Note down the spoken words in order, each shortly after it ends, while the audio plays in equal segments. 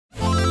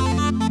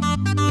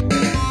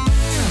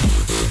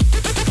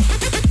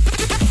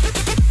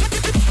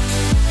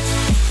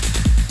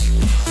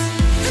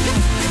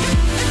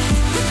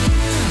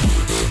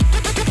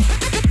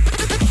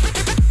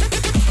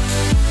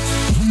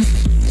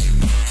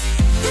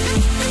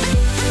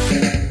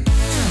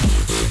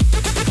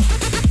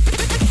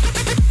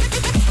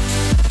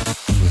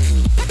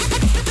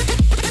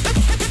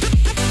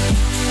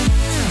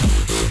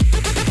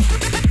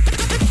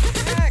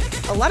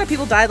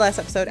people died last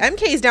episode.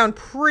 MK's down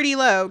pretty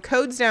low.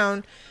 Code's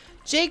down.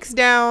 Jake's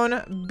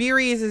down.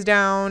 Beery's is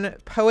down.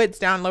 Poet's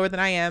down lower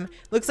than I am.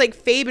 Looks like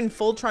Fabe and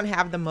Fultron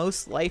have the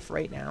most life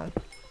right now.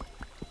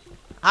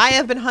 I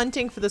have been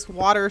hunting for this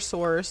water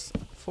source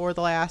for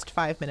the last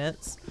 5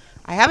 minutes.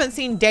 I haven't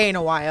seen Day in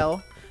a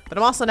while, but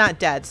I'm also not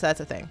dead, so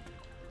that's a thing.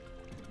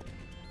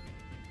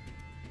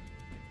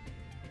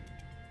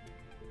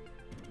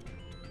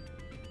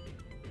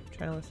 I'm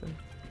trying to listen.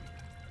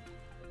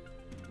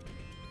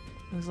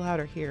 It was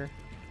louder here.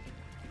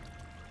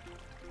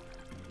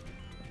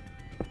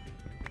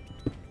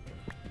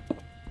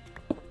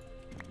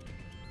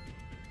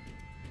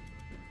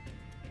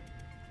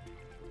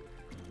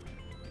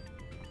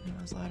 It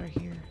was louder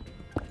here.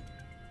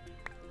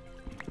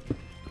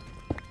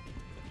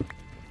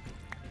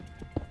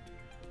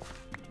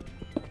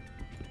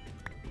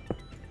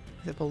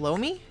 Is it below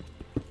me?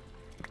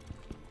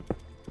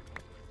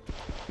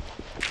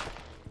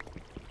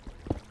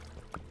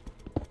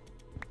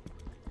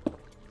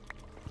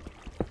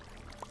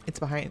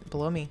 It's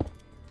below me.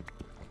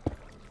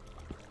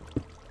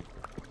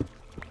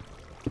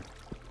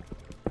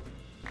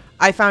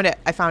 I found it.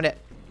 I found it.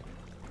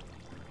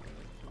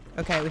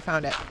 Okay, we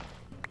found it.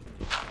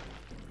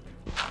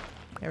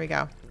 There we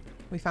go.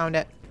 We found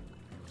it.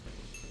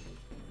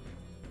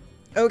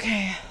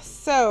 Okay,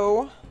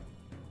 so.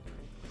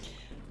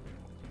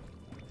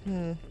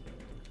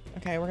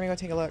 Okay, we're gonna go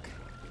take a look.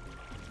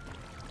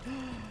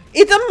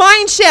 It's a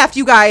mine shaft,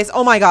 you guys!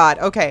 Oh my god.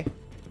 Okay.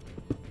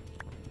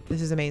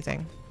 This is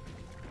amazing.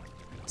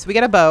 So we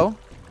got a bow.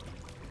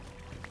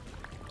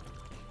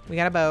 We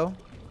got a bow.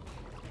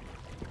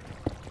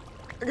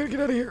 I gotta get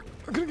out of here.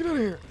 I gotta get out of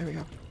here. There we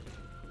go.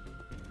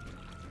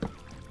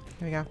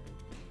 There we go.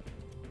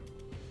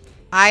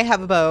 I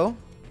have a bow.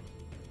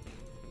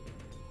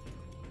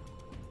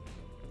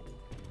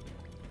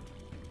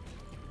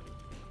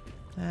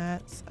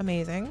 That's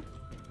amazing.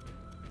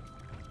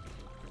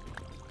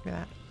 Look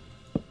at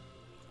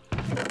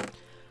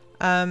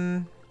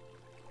that.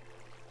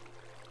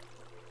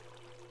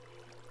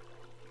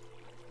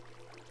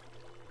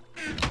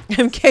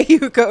 MK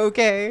Yuka,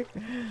 okay.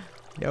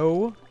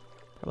 No.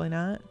 Probably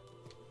not.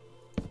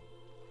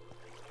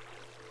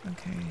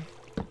 Okay.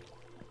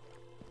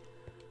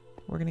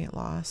 We're gonna get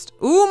lost.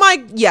 Ooh,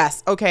 my,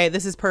 yes. Okay,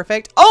 this is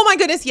perfect. Oh my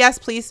goodness, yes,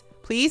 please.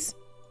 Please.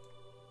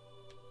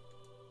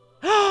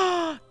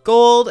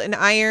 Gold and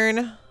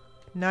iron.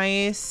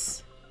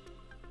 Nice.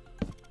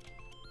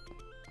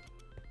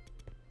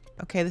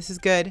 Okay, this is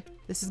good.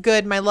 This is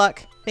good, my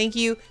luck. Thank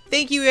you.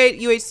 Thank you,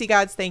 UHC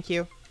gods. Thank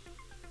you.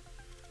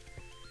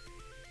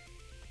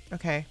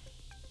 Okay.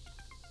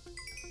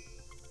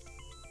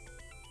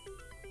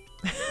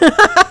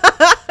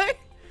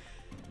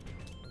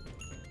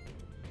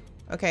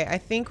 Okay, I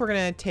think we're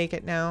gonna take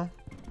it now.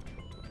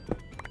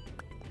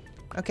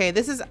 Okay,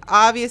 this is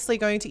obviously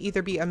going to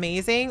either be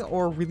amazing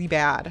or really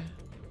bad.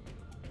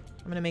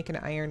 I'm gonna make an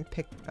iron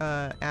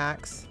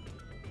axe.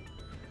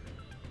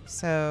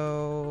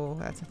 So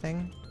that's a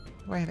thing.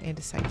 Where I have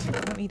andesite.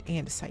 I don't need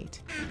andesite.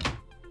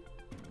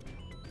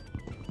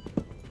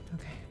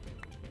 Okay.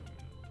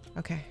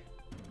 Okay.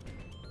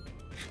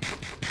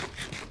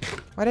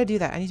 Why did I do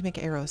that? I need to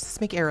make arrows. Let's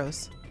make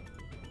arrows.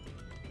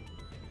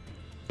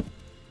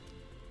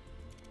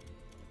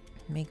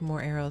 Make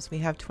more arrows. We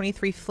have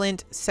 23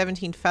 flint,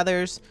 17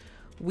 feathers.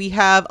 We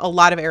have a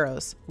lot of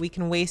arrows. We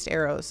can waste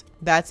arrows.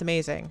 That's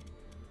amazing.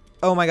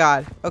 Oh my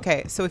god.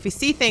 Okay, so if you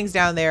see things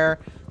down there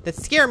that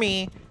scare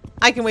me,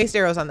 I can waste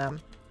arrows on them.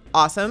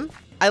 Awesome.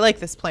 I like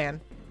this plan.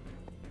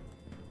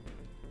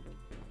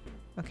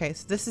 Okay,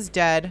 so this is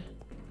dead.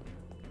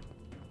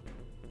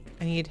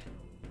 I need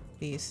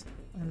these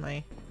on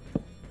my...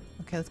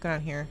 Okay, let's go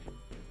down here.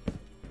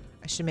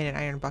 I should have made an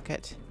iron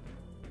bucket.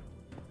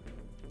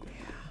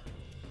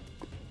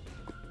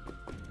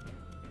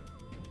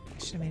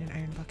 I made an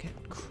iron bucket.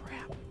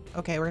 Crap.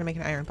 Okay, we're gonna make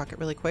an iron bucket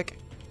really quick.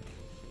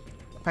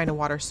 Find a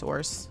water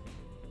source.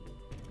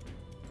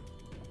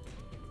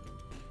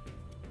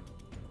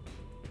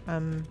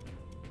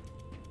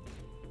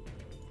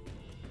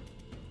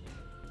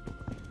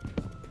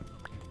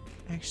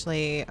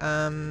 Actually,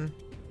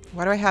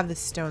 why do I have this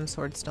stone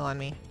sword still on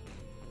me?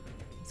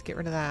 Let's get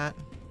rid of that.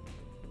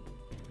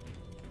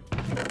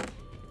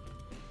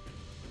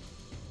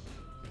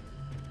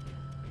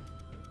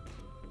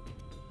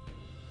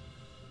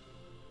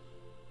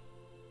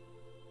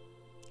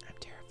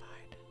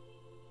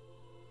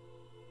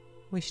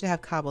 We should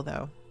have cobble,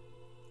 though.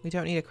 We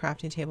don't need a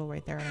crafting table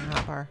right there on our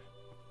hotbar.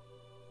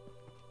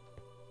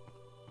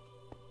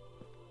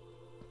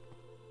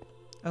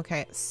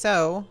 Okay,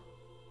 so...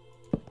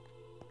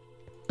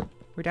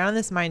 we're down in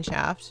this mine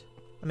shaft.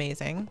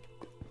 Amazing.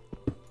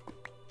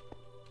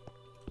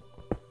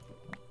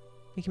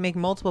 We can make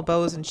multiple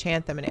bows,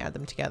 enchant them, and add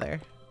them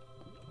together.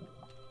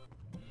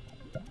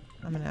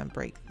 I'm gonna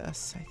break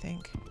this, I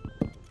think.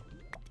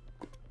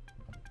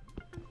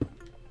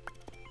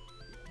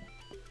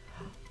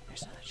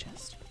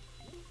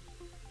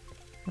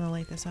 I'm gonna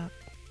light this up.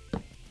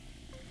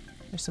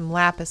 There's some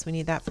lapis. We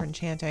need that for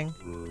enchanting.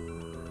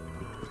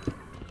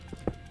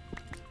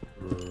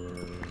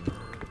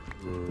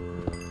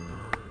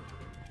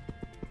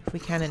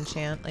 If we can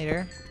enchant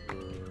later.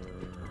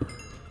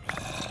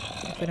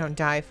 If we don't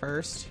die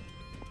first.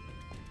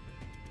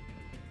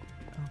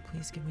 Oh,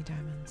 please give me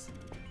diamonds.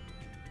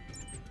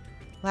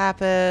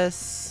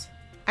 Lapis.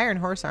 Iron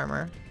horse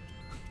armor.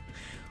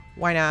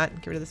 Why not?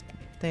 Get rid of this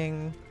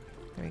thing.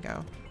 There we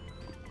go.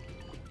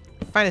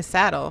 Find a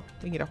saddle.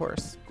 We can get a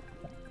horse.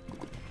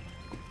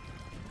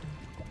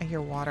 I hear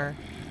water.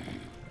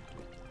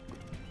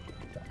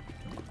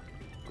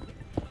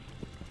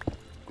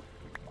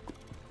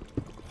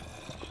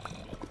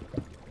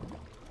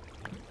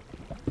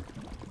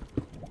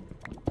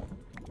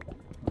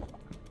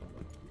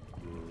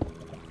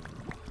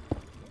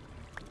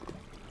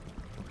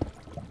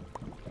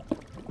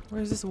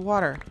 Where's this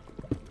water?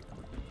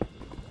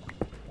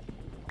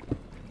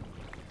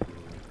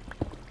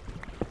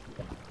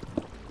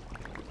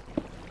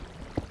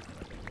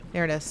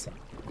 There it is.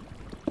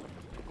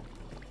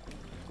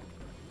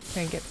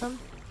 Can I get some?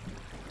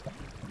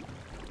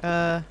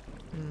 Oh,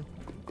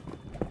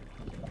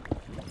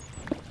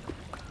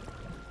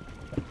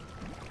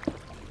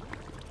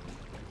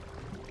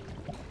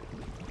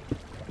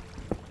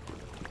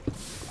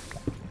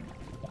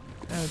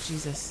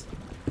 Jesus.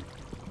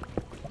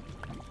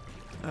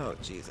 Oh,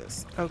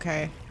 Jesus.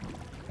 Okay.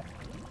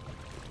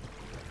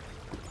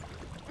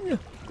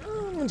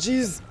 Oh,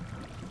 jeez.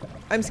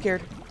 I'm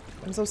scared.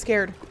 I'm so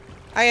scared.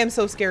 I am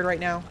so scared right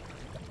now.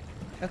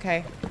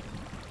 Okay.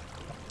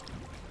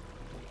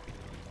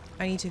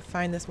 I need to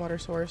find this water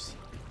source.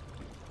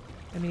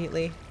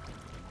 Immediately.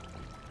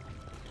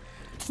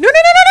 No, no,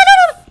 no, no, no, no,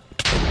 no!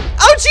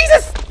 Oh,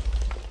 Jesus!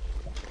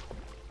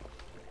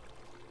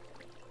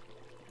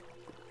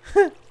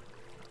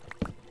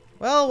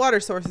 Well, water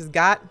source is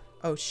got.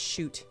 Oh,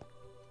 shoot.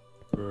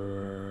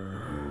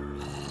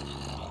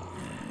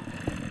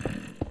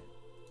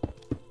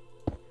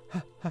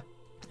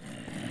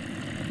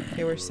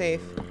 Okay, we're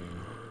safe.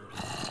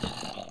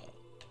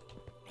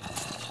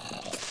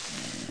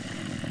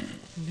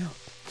 No.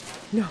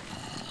 No.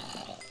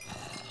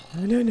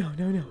 No, no, no,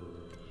 no, no.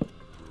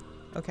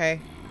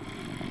 Okay.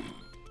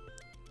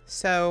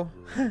 So.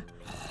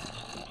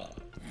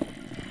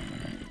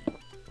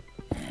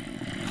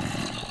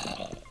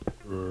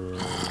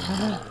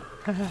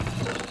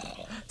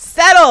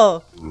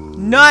 Settle!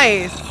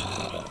 Nice!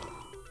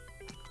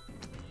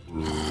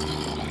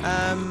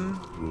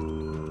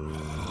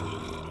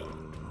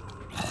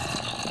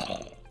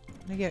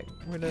 Let me get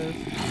rid of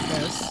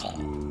this.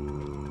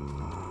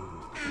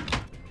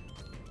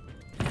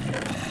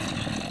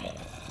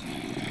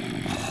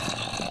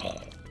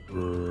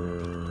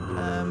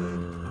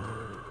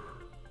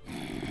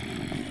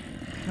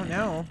 I don't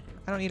know.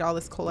 I don't need all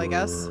this coal, I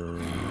guess.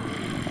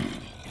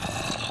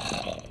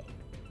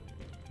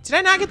 Did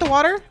I not get the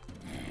water?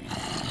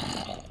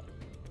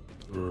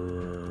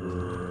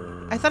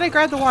 I thought I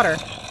grabbed the water.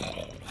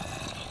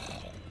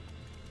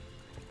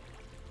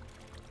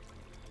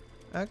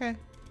 Okay.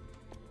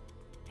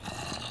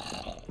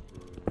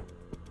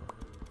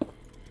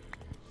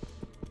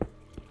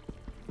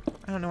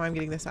 I don't know why I'm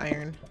getting this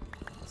iron.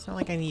 It's not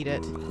like I need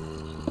it.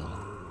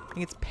 I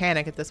think it's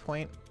panic at this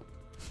point.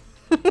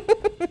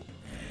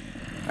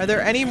 Are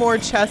there any more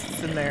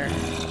chests in there?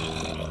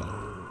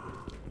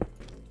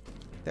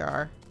 There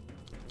are.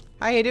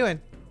 How you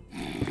doing?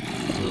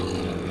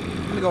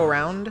 I'm gonna go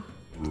around.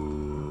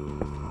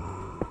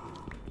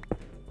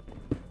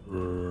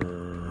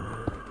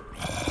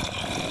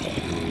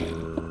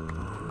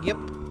 Yep,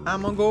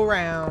 I'm gonna go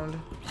around.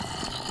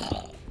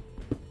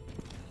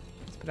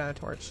 Let's put on a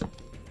torch.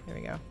 There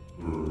we go.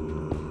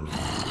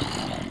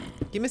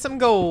 Give me some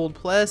gold,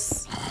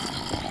 plus.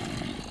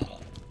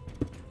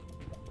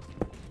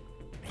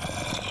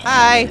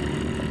 Hi.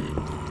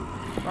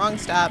 Wrong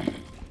stop.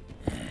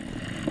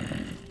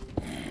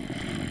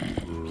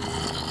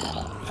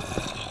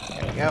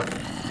 There we go.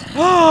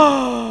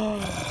 Oh,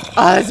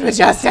 that's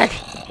majestic.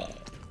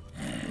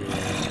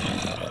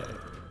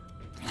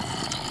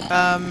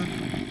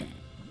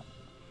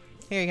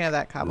 Here, you can have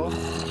that cobble.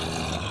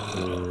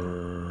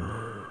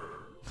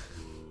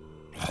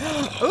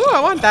 Ooh,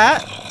 I want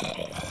that.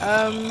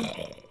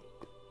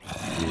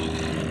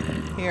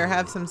 Here,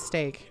 have some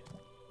steak,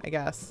 I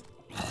guess.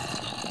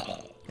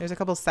 There's a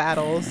couple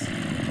saddles.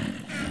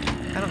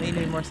 I don't need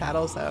any more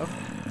saddles, though.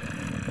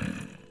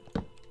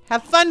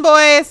 Have fun,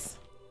 boys!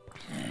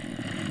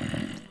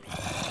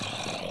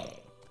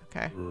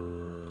 Okay.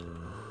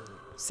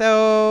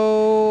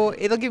 So,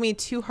 it'll give me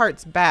 2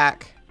 hearts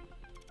back.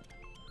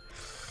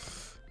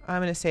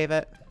 I'm gonna save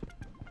it.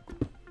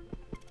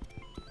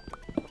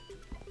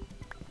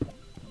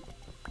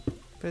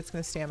 But it's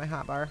gonna stay on my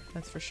hotbar,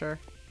 that's for sure.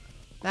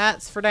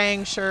 That's for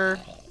dang sure.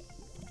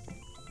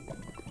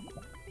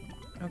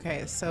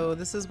 Okay, so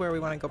this is where we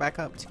want to go back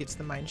up to get to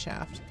the mine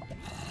shaft.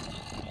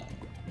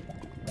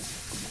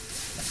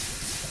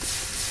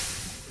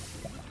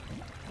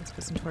 Let's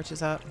put some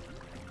torches up.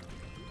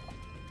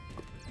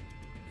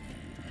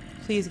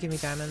 Please give me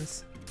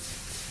diamonds.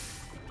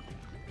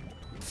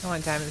 I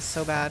want diamonds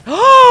so bad.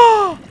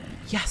 Oh!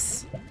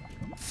 Yes!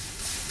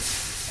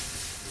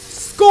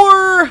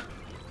 Score!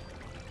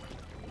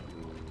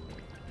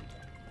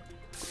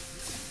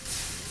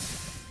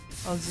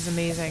 Oh, this is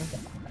amazing.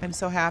 I'm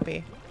so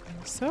happy.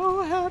 I'm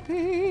so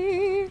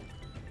happy.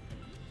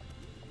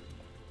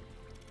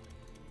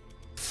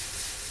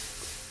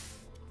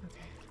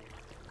 Okay.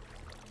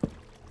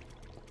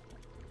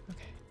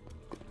 Okay.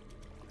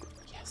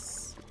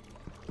 Yes.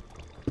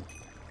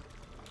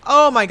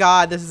 Oh my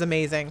god, this is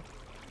amazing.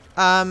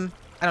 I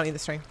don't need the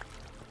string.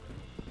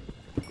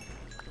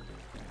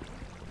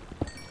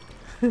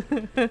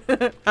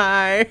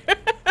 Hi.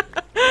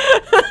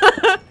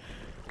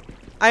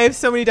 I have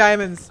so many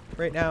diamonds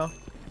right now.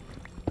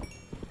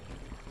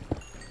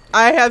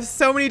 I have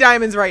so many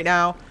diamonds right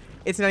now.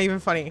 It's not even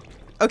funny.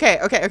 Okay,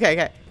 okay, okay,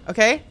 okay,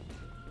 okay.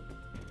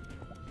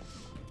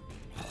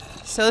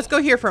 So let's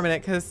go here for a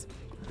minute, because...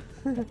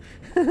 oh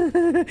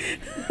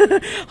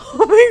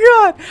my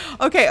god.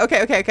 Okay,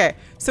 okay, okay, okay.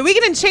 So we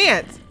can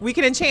enchant. We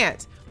can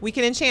enchant. We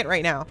can enchant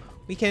right now.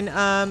 We can,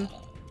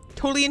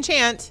 totally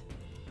enchant.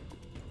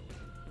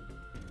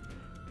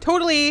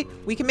 Totally.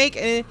 We can make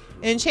an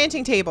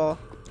enchanting table.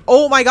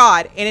 Oh my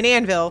god. And an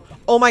anvil.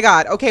 Oh my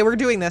god. Okay, we're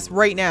doing this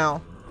right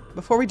now.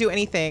 Before we do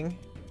anything.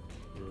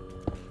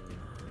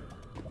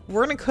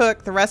 We're gonna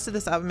cook the rest of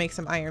this up and make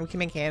some iron. We can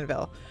make an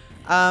anvil.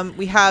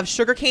 We have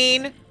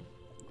sugarcane.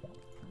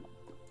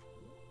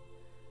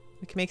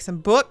 We can make some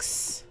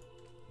books.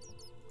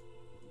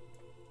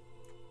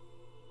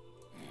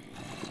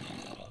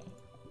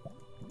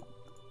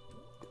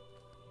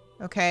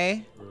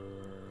 Okay.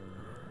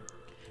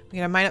 We're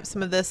gonna mine up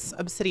some of this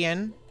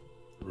obsidian.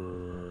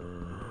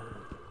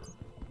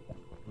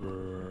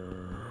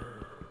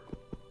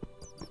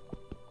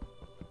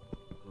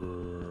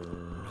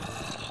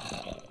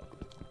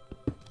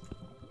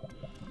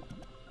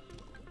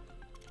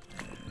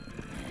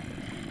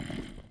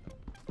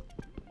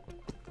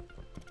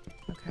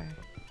 Okay.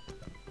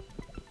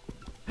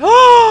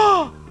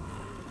 Oh!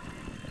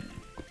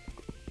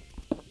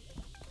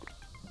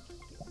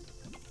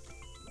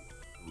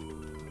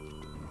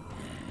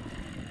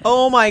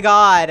 Oh my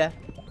god.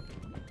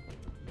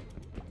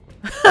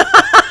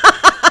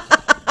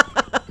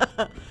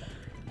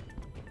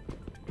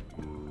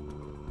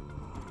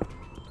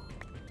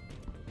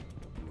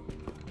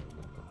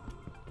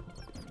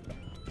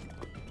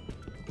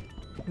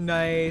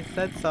 Nice.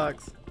 That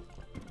sucks.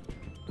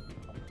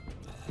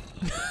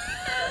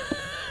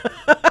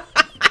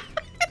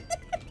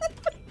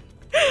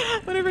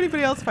 I wonder if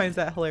anybody else finds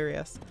that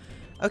hilarious.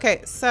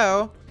 Okay,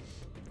 so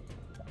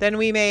then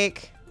we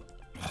make...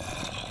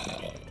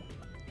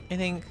 I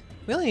think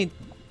we only need...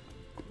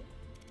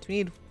 Do we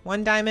need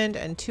 1 diamond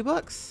and 2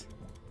 books?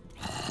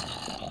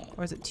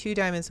 Or is it 2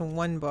 diamonds and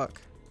 1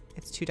 book?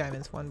 It's 2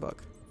 diamonds, 1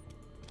 book.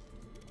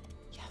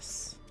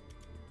 Yes.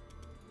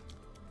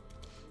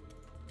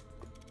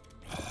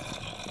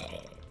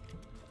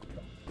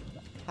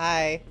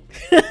 Hi.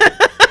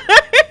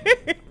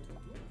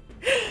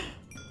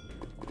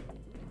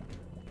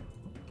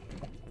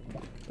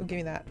 Oh, give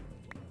me that.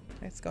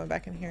 It's going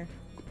back in here.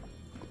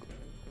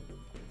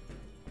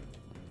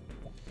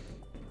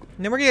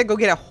 And then we're gonna go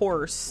get a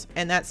horse,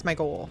 and that's my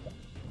goal.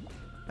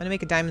 I'm gonna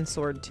make a diamond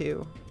sword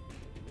too.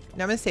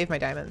 Now I'm gonna save my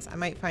diamonds. I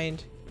might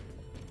find...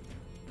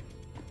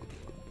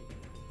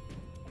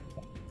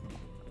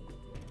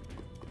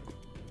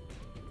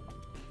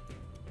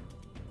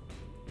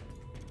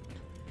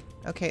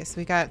 Okay, so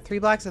we got 3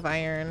 blocks of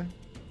iron.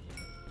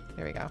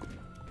 There we go.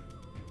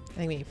 I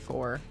think we need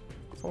 4.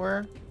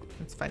 4?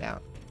 Let's find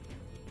out.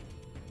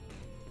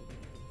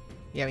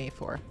 Yeah, we need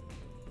 4.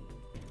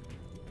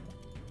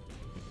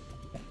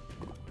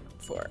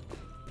 4.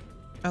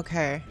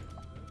 Okay.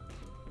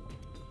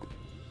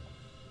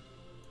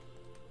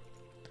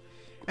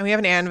 And we have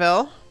an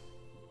anvil.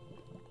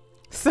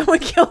 Someone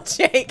killed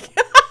Jake.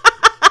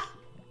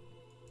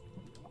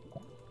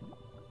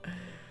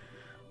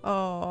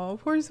 Oh,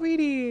 poor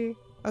sweetie.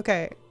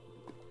 Okay.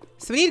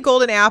 So we need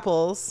golden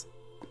apples.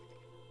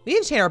 We need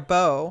to enchant our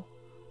bow.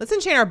 Let's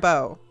enchant our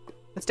bow.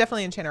 Let's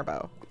definitely enchant our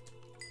bow.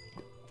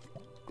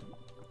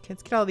 Okay,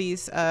 let's get all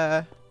these,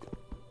 the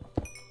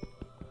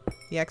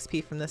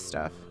XP from this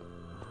stuff.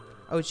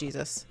 Oh,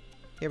 Jesus.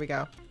 Here we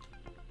go.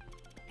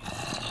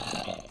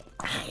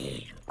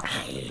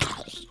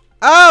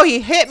 Oh, he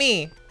hit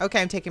me. Okay,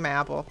 I'm taking my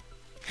apple.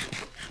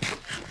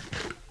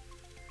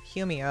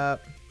 Heal me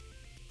up.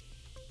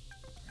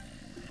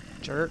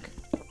 Jerk.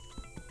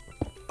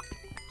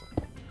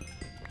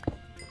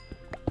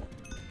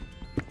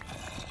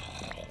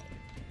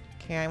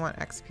 Okay, I want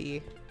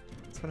XP.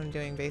 That's what I'm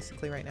doing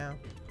basically right now.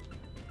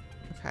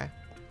 Okay.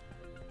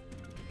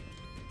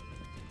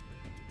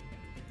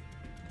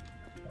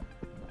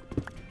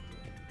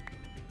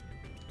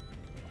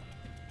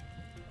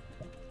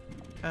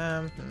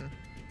 I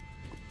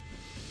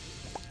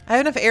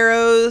have enough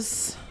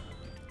arrows.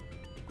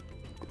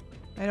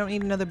 I don't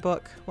need another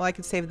book. Well, I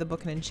could save the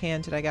book and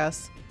enchant it, I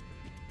guess.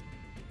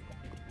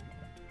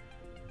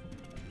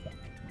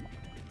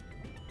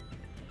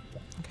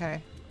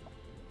 Okay.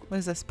 What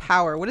is this?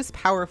 Power. What is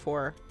power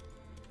for?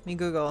 Let me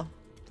Google.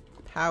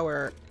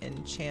 Power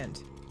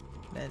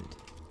enchantment.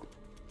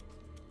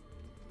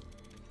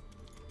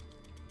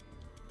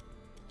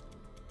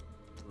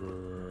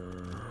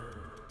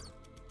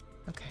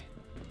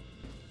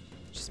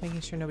 Just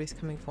making sure nobody's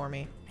coming for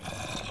me.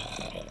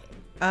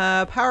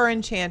 Power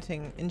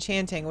enchanting.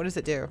 Enchanting. What does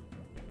it do?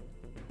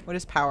 What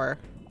is power?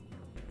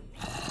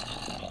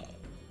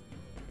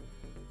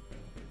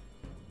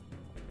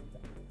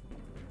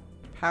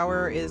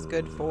 Power is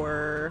good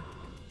for...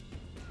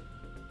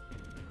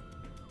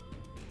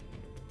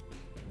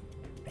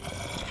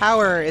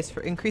 Power is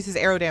for increases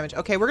arrow damage.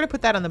 Okay, we're gonna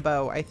put that on the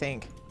bow, I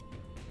think.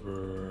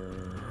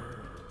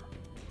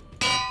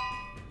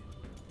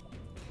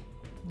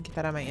 Get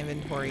that out of my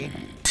inventory.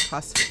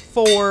 Costs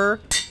 4.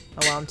 Oh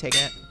well, I'm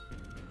taking it.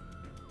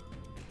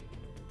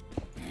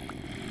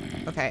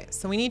 Okay,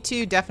 so we need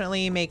to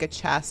definitely make a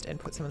chest and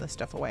put some of this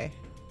stuff away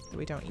that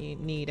we don't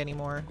need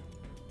anymore.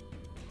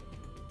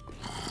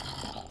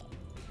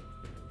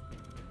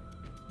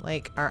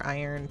 Like our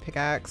iron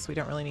pickaxe, we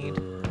don't really need.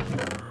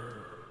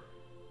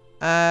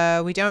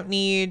 We don't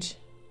need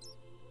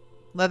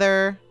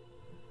leather.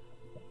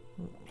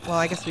 Well,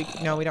 I guess we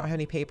don't have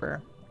any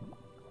paper.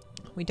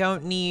 We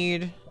don't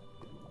need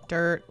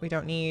dirt. We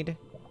don't need...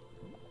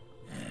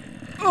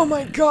 Oh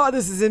my god,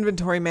 this is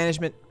inventory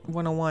management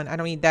 101. I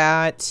don't need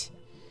that.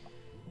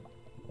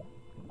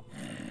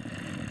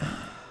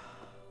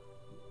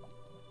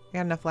 I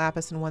got enough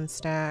lapis in 1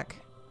 stack.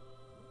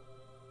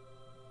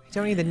 I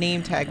don't need the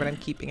name tag, but I'm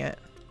keeping it.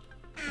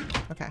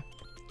 Okay.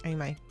 I need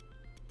my...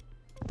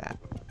 that.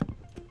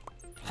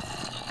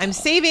 I'm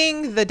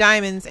saving the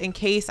diamonds in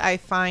case I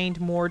find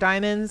more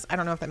diamonds. I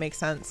don't know if that makes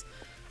sense.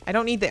 I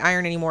don't need the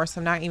iron anymore, so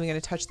I'm not even going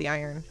to touch the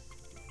iron.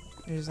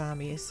 There's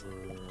zombies.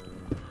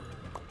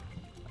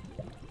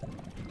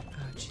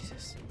 Oh,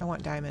 Jesus. I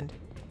want diamond.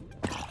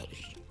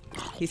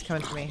 He's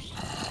coming for me.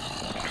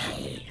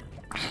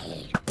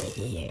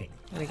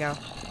 There we go.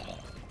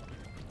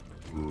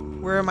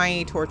 Where are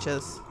my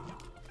torches?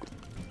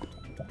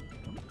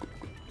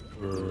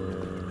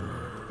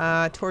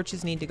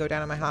 Torches need to go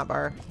down on my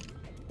hotbar.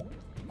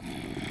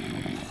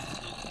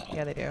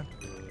 Yeah, they do.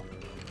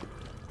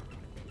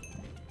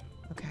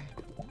 Okay.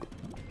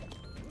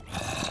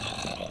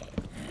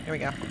 There we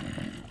go.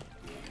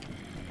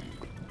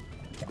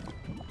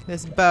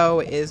 This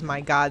bow is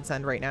my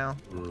godsend right now.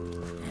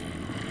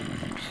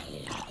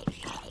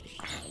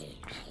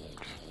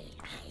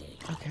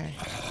 Okay.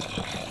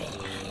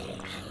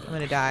 I'm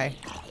gonna die.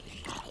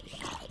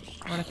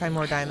 I want to find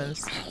more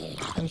diamonds.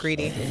 I'm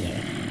greedy.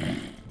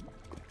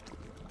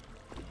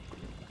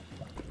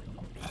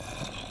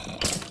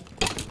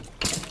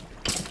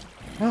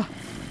 Oh.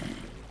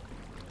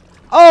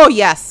 Oh,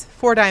 yes!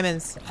 4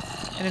 diamonds.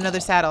 And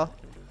another saddle.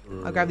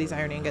 I'll grab these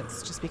iron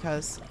ingots just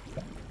because.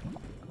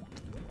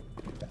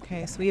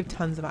 Okay, so we have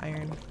tons of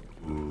iron.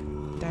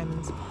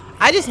 Diamonds.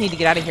 I just need to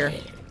get out of here.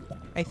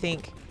 I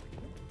think.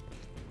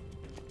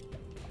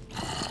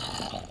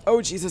 Oh,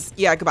 Jesus.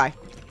 Yeah, goodbye.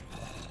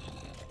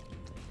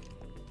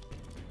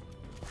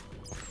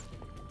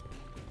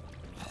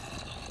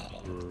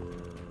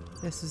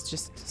 This is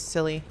just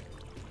silly.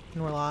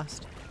 And we're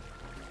lost.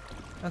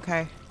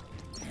 Okay.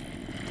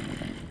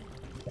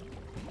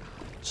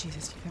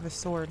 Jesus, you have a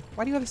sword.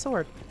 Why do you have a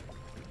sword?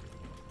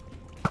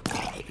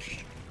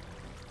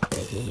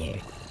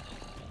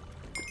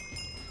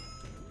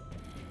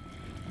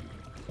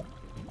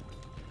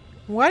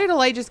 Why did the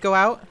light just go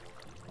out?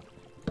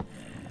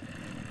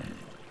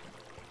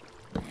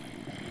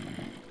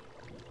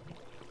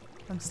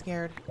 I'm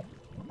scared.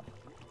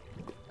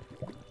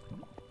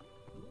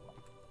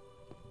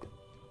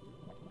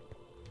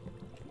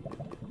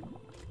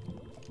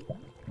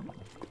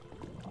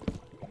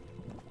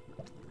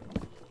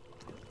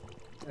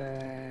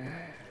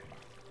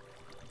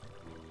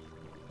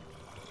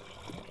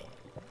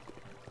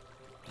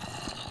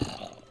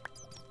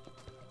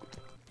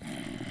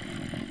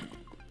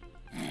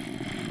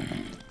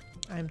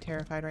 I'm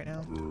terrified right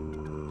now.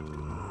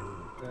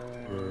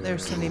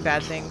 There's so many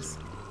bad things.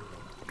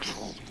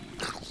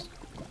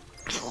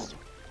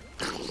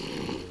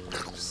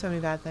 So many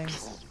bad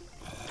things.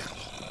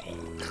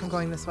 I'm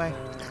going this way.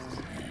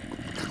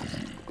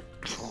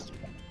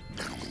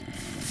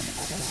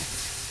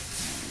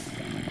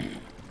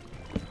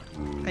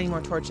 I need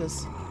more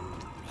torches.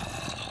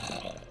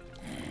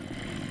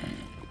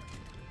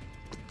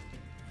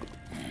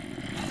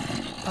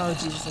 Oh,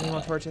 Jesus, I need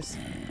more torches.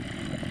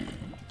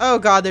 Oh,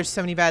 God, there's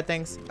so many bad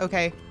things.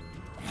 Okay.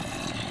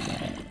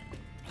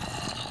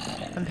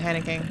 I'm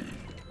panicking.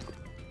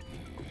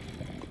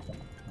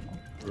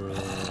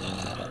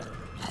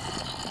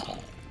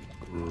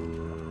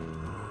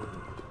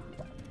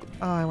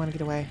 Oh, I want to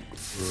get away.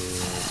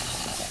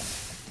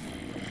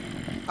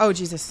 Oh,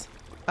 Jesus.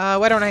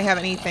 Why don't I have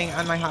anything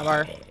on my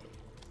hotbar?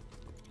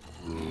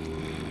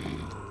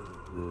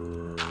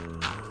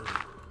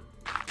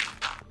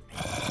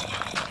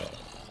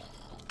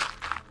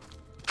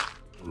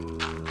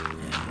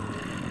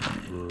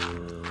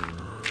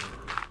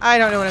 I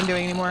don't know what I'm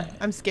doing anymore.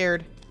 I'm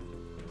scared.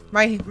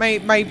 My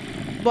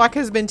luck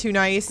has been too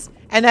nice.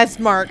 And that's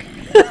Mark.